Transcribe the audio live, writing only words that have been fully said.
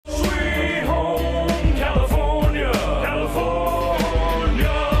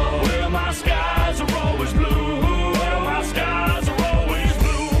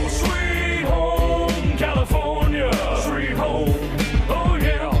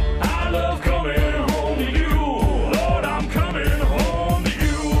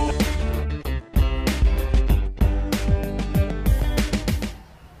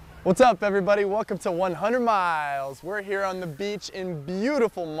What's up, everybody? Welcome to 100 Miles. We're here on the beach in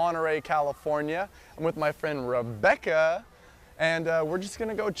beautiful Monterey, California. I'm with my friend Rebecca, and we're just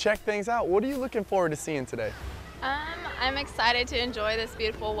gonna go check things out. What are you looking forward to seeing today? I'm excited to enjoy this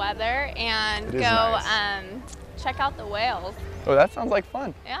beautiful weather and go nice. Check out the whales. Oh, that sounds like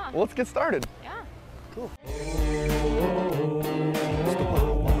fun. Yeah. Well, let's get started. Yeah. Cool.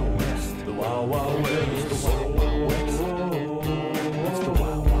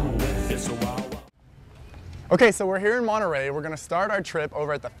 Okay, so we're here in Monterey. We're gonna start our trip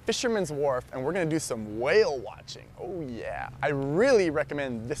over at the Fisherman's Wharf, and we're gonna do some whale watching. Oh yeah, I really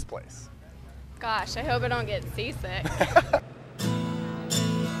recommend this place. Gosh, I hope I don't get seasick.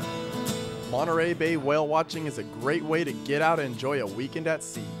 Monterey Bay whale watching is a great way to get out and enjoy a weekend at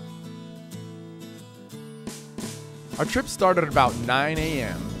sea. Our trip started at about 9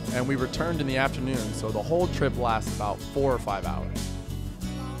 a.m. and we returned in the afternoon, so the whole trip lasts about 4 or 5 hours.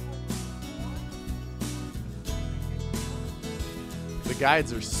 The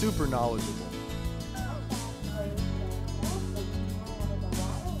guides are super knowledgeable.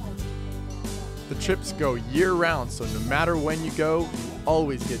 The trips go year-round, so no matter when you go, you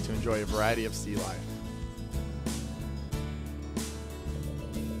always get to enjoy a variety of sea life.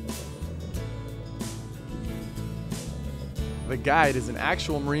 The guide is an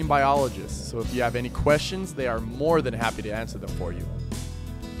actual marine biologist, so if you have any questions, they are more than happy to answer them for you.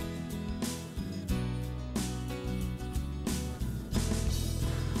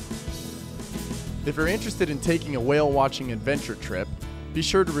 If you're interested in taking a whale watching adventure trip, be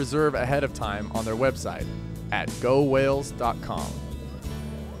sure to reserve ahead of time on their website at gowhales.com.